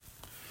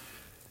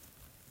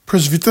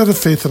Presbytera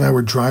Faith and I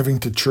were driving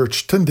to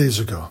church 10 days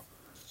ago,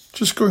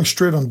 just going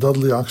straight on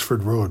Dudley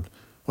Oxford Road,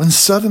 when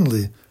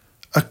suddenly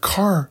a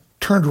car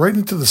turned right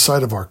into the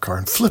side of our car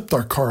and flipped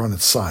our car on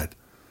its side.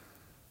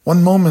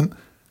 One moment,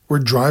 we're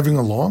driving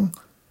along,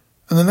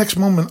 and the next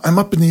moment, I'm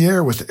up in the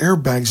air with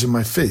airbags in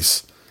my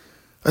face.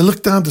 I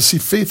look down to see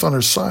Faith on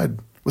her side,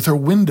 with her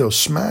window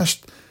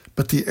smashed,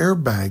 but the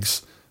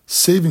airbags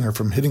saving her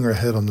from hitting her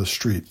head on the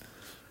street.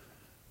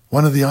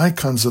 One of the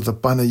icons of the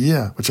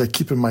Panaya, which I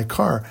keep in my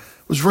car,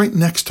 was right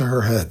next to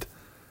her head.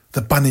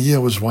 The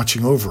Panaya was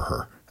watching over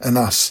her and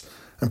us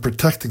and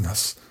protecting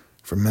us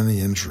from any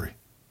injury.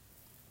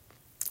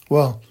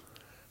 Well,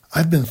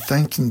 I've been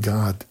thanking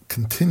God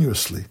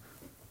continuously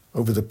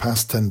over the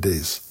past 10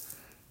 days,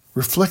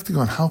 reflecting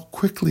on how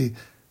quickly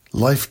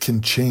life can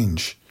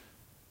change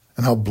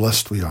and how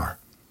blessed we are.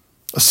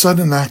 A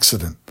sudden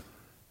accident,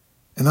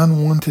 an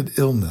unwanted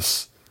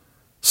illness,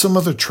 some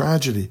other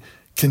tragedy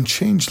can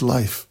change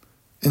life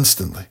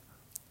instantly.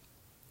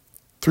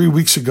 3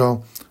 weeks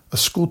ago, a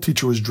school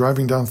teacher was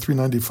driving down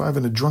 395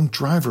 and a drunk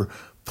driver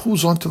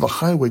pulls onto the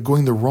highway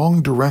going the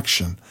wrong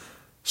direction,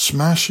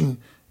 smashing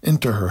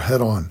into her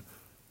head-on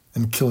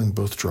and killing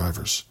both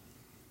drivers.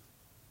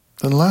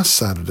 Then last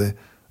Saturday,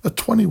 a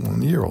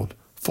 21-year-old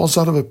falls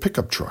out of a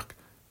pickup truck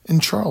in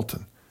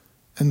Charlton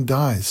and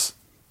dies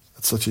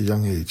at such a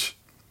young age.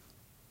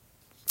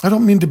 I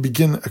don't mean to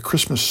begin a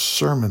Christmas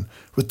sermon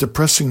with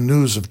depressing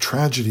news of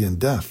tragedy and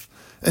death,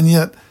 and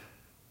yet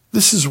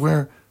this is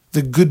where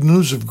the good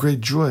news of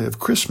great joy of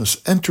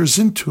Christmas enters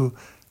into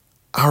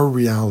our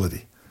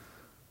reality.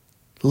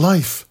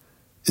 Life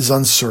is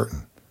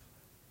uncertain,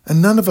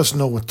 and none of us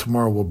know what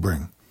tomorrow will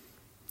bring.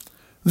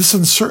 This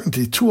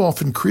uncertainty too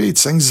often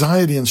creates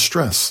anxiety and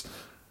stress,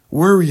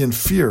 worry and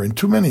fear in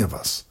too many of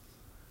us.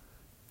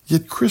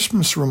 Yet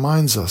Christmas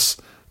reminds us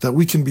that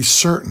we can be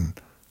certain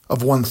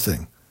of one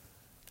thing.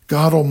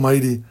 God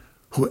Almighty,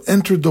 who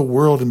entered the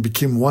world and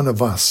became one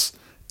of us,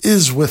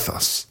 is with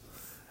us,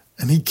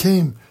 and He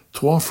came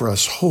to offer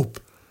us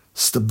hope,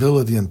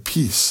 stability, and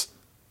peace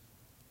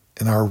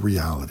in our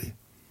reality.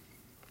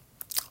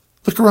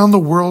 Look around the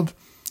world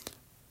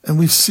and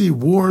we see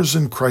wars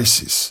and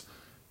crises.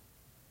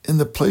 In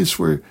the place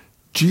where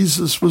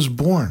Jesus was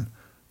born,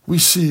 we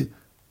see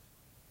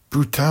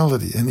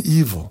brutality and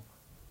evil.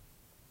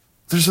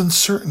 There's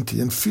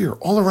uncertainty and fear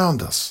all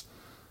around us.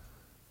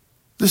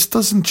 This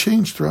doesn't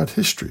change throughout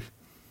history.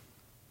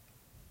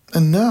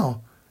 And now,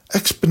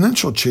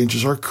 exponential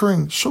changes are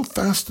occurring so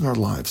fast in our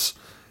lives,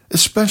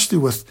 especially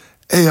with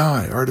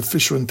AI,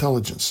 artificial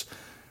intelligence.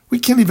 We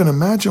can't even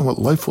imagine what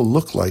life will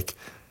look like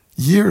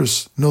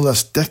years, no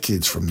less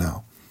decades from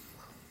now.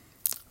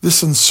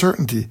 This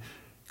uncertainty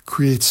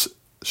creates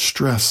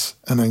stress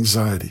and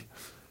anxiety.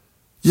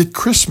 Yet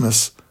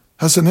Christmas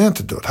has an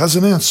antidote, has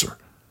an answer.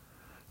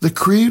 The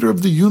creator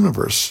of the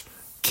universe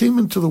came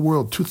into the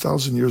world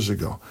 2,000 years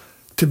ago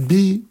to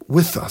be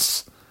with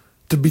us,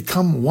 to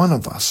become one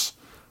of us,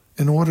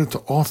 in order to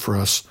offer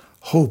us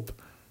hope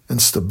and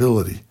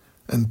stability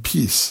and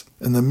peace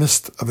in the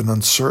midst of an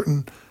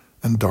uncertain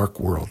and dark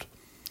world.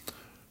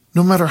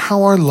 No matter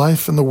how our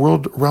life and the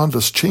world around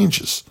us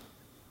changes,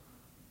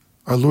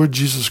 our Lord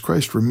Jesus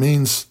Christ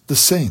remains the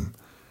same,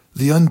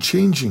 the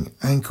unchanging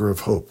anchor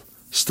of hope,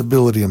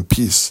 stability, and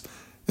peace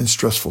in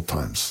stressful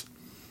times.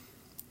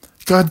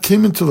 God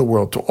came into the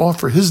world to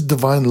offer His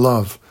divine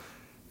love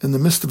in the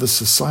midst of a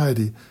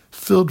society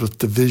filled with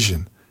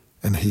division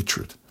and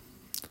hatred.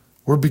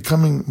 We're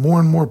becoming more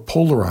and more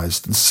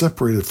polarized and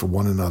separated from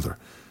one another.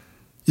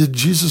 Yet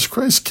Jesus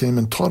Christ came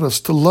and taught us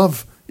to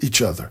love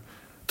each other,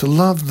 to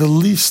love the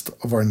least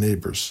of our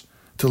neighbors,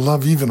 to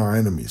love even our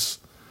enemies.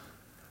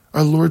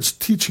 Our Lord's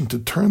teaching to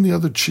turn the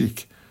other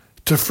cheek,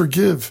 to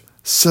forgive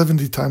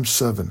 70 times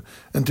 7,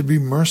 and to be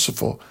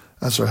merciful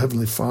as our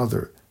Heavenly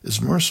Father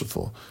is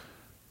merciful.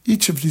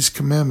 Each of these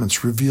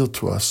commandments reveal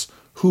to us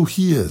who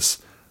He is,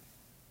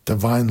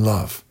 divine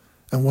love,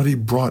 and what He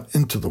brought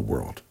into the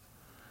world.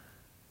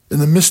 In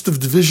the midst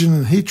of division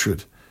and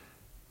hatred,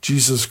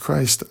 Jesus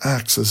Christ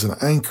acts as an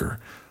anchor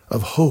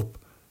of hope,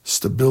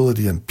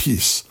 stability, and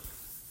peace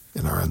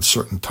in our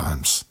uncertain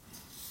times.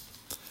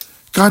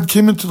 God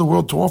came into the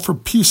world to offer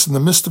peace in the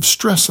midst of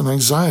stress and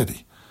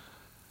anxiety.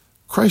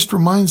 Christ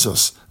reminds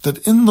us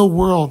that in the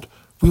world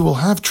we will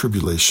have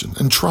tribulation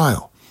and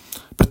trial,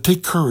 but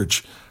take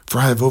courage, for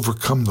I have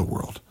overcome the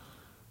world.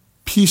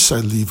 Peace I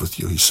leave with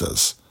you, He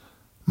says.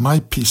 My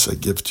peace I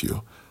give to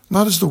you.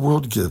 Not as the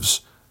world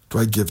gives, do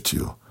I give to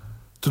you.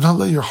 Do not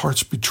let your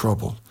hearts be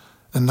troubled,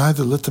 and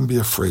neither let them be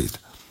afraid.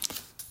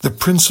 The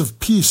Prince of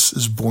Peace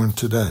is born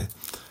today,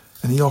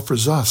 and He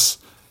offers us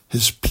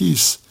His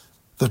peace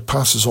that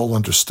passes all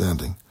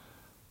understanding.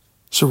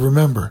 So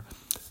remember,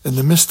 in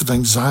the midst of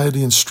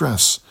anxiety and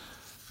stress,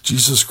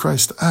 Jesus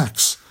Christ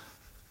acts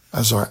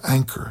as our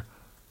anchor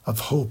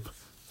of hope,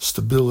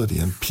 stability,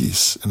 and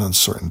peace in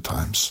uncertain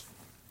times.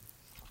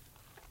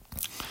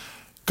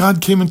 God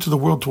came into the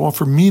world to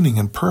offer meaning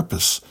and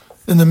purpose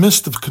in the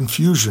midst of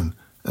confusion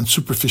and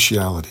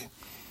superficiality.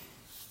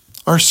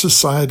 Our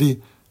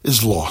society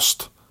is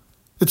lost.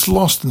 It's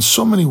lost in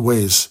so many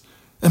ways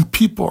And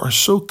people are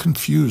so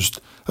confused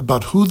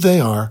about who they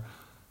are,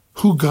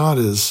 who God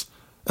is,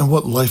 and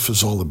what life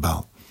is all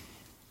about.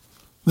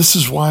 This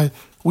is why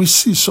we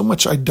see so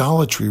much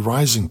idolatry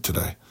rising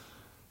today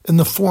in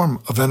the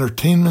form of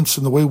entertainments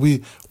and the way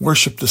we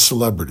worship the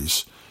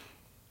celebrities,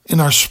 in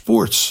our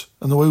sports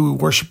and the way we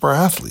worship our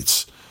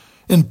athletes,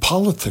 in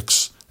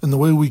politics and the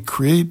way we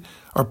create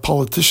our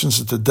politicians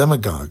into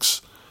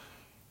demagogues,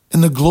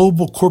 in the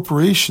global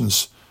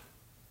corporations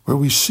where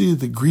we see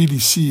the greedy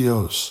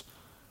CEOs.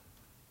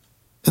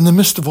 In the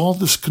midst of all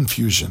this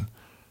confusion,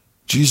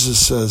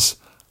 Jesus says,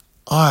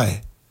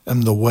 I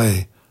am the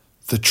way,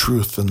 the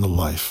truth, and the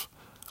life.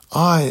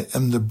 I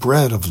am the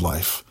bread of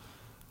life.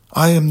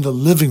 I am the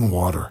living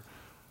water.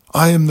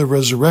 I am the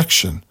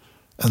resurrection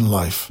and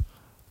life.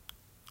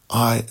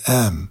 I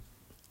am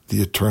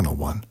the eternal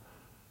one.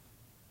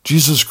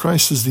 Jesus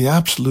Christ is the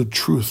absolute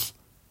truth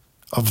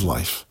of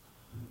life.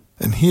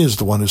 And he is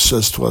the one who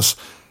says to us,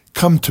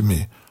 come to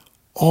me,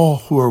 all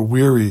who are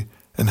weary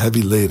and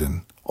heavy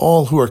laden,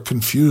 all who are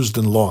confused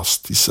and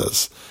lost, he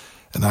says,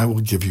 and I will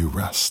give you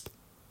rest.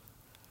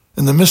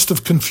 In the midst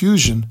of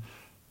confusion,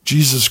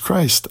 Jesus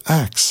Christ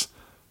acts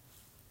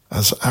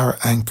as our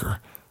anchor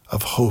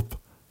of hope,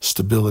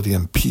 stability,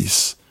 and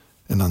peace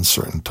in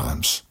uncertain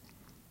times.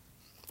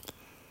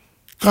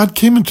 God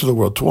came into the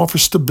world to offer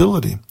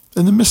stability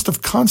in the midst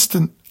of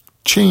constant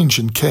change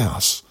and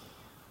chaos.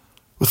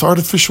 With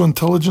artificial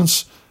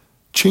intelligence,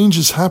 change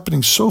is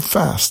happening so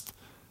fast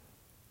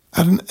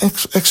at an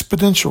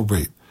exponential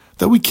rate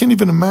that we can't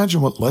even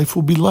imagine what life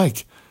will be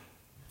like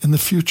in the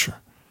future.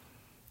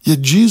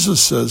 Yet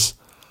Jesus says,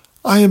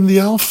 I am the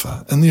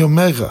Alpha and the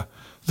Omega,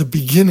 the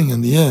beginning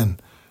and the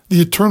end,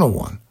 the eternal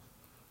one.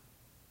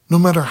 No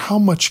matter how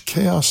much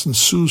chaos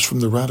ensues from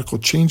the radical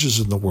changes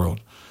in the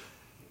world,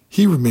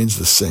 he remains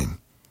the same.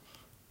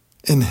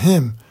 In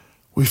him,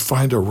 we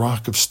find a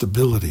rock of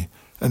stability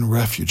and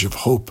refuge of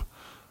hope.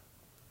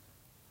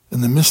 In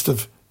the midst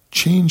of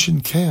change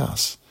and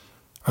chaos,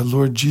 our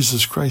Lord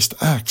Jesus Christ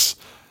acts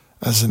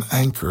as an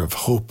anchor of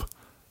hope,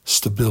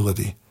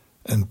 stability,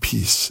 and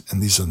peace in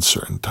these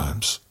uncertain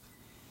times.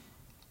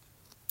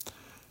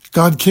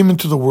 God came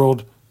into the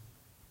world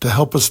to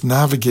help us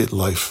navigate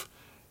life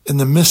in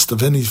the midst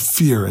of any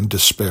fear and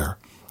despair.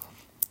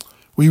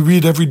 We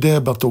read every day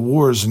about the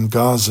wars in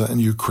Gaza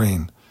and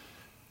Ukraine.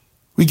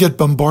 We get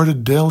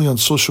bombarded daily on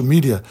social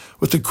media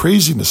with the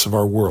craziness of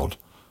our world.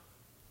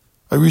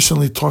 I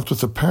recently talked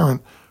with a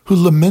parent who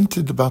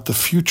lamented about the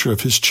future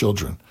of his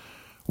children,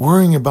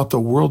 worrying about the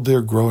world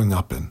they're growing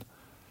up in.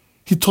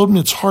 He told me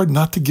it's hard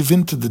not to give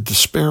in to the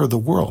despair of the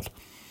world.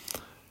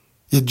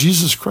 Yet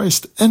Jesus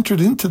Christ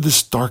entered into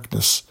this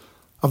darkness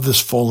of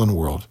this fallen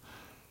world,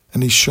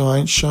 and he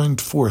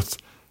shined forth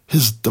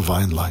his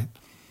divine light.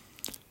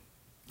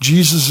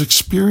 Jesus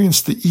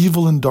experienced the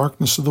evil and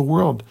darkness of the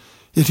world,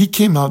 yet he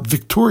came out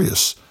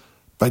victorious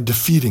by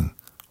defeating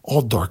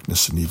all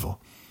darkness and evil.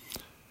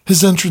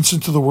 His entrance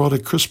into the world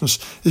at Christmas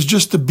is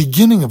just the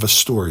beginning of a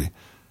story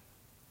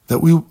that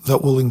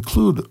will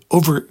include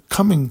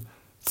overcoming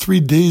 3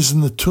 days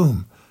in the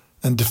tomb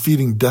and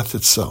defeating death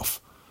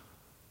itself.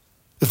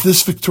 If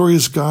this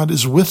victorious God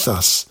is with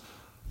us,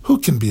 who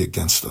can be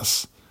against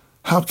us?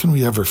 How can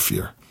we ever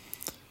fear?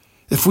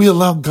 If we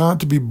allow God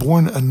to be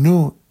born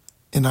anew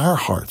in our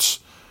hearts,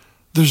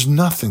 there's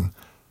nothing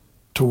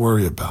to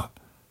worry about,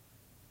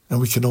 and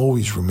we can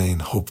always remain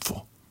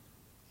hopeful.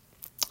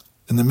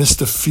 In the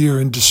midst of fear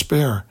and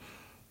despair,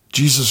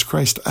 Jesus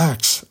Christ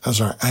acts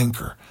as our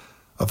anchor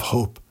of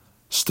hope,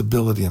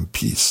 stability, and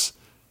peace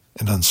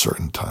in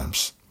uncertain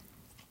times.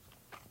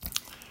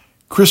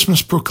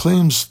 Christmas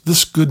proclaims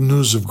this good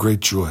news of great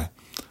joy,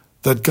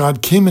 that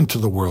God came into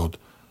the world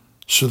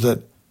so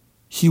that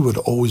he would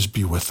always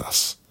be with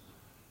us.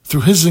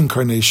 Through his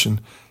incarnation,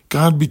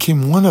 God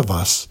became one of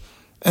us,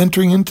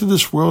 entering into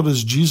this world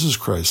as Jesus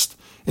Christ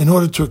in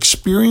order to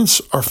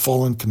experience our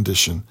fallen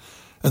condition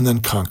and then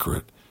conquer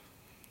it.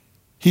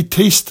 He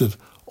tasted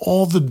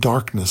all the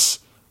darkness,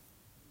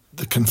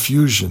 the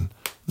confusion,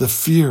 the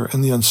fear,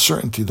 and the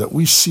uncertainty that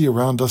we see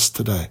around us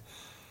today.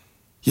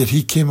 Yet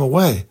he came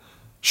away,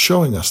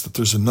 showing us that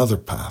there's another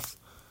path,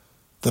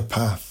 the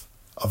path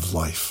of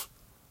life.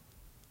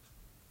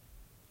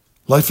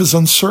 Life is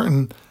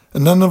uncertain,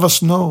 and none of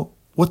us know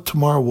what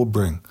tomorrow will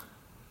bring.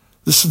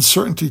 This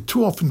uncertainty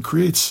too often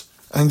creates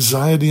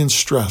anxiety and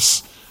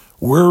stress,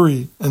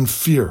 worry and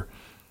fear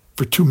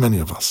for too many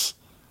of us.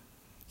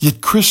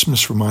 Yet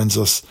Christmas reminds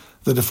us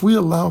that if we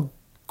allow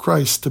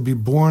Christ to be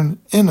born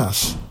in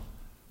us,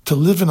 to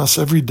live in us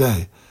every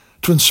day,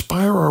 to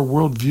inspire our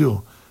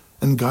worldview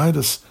and guide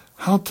us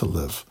how to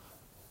live,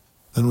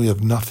 then we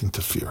have nothing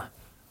to fear.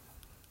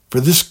 For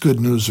this good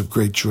news of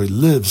great joy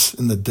lives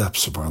in the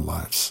depths of our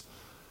lives.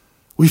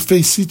 We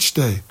face each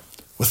day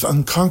with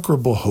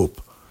unconquerable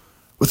hope,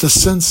 with a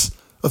sense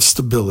of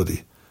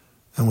stability,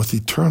 and with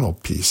eternal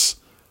peace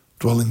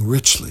dwelling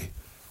richly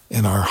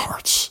in our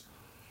hearts.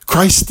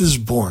 Christ is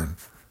born.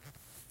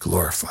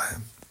 Glorify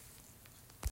him.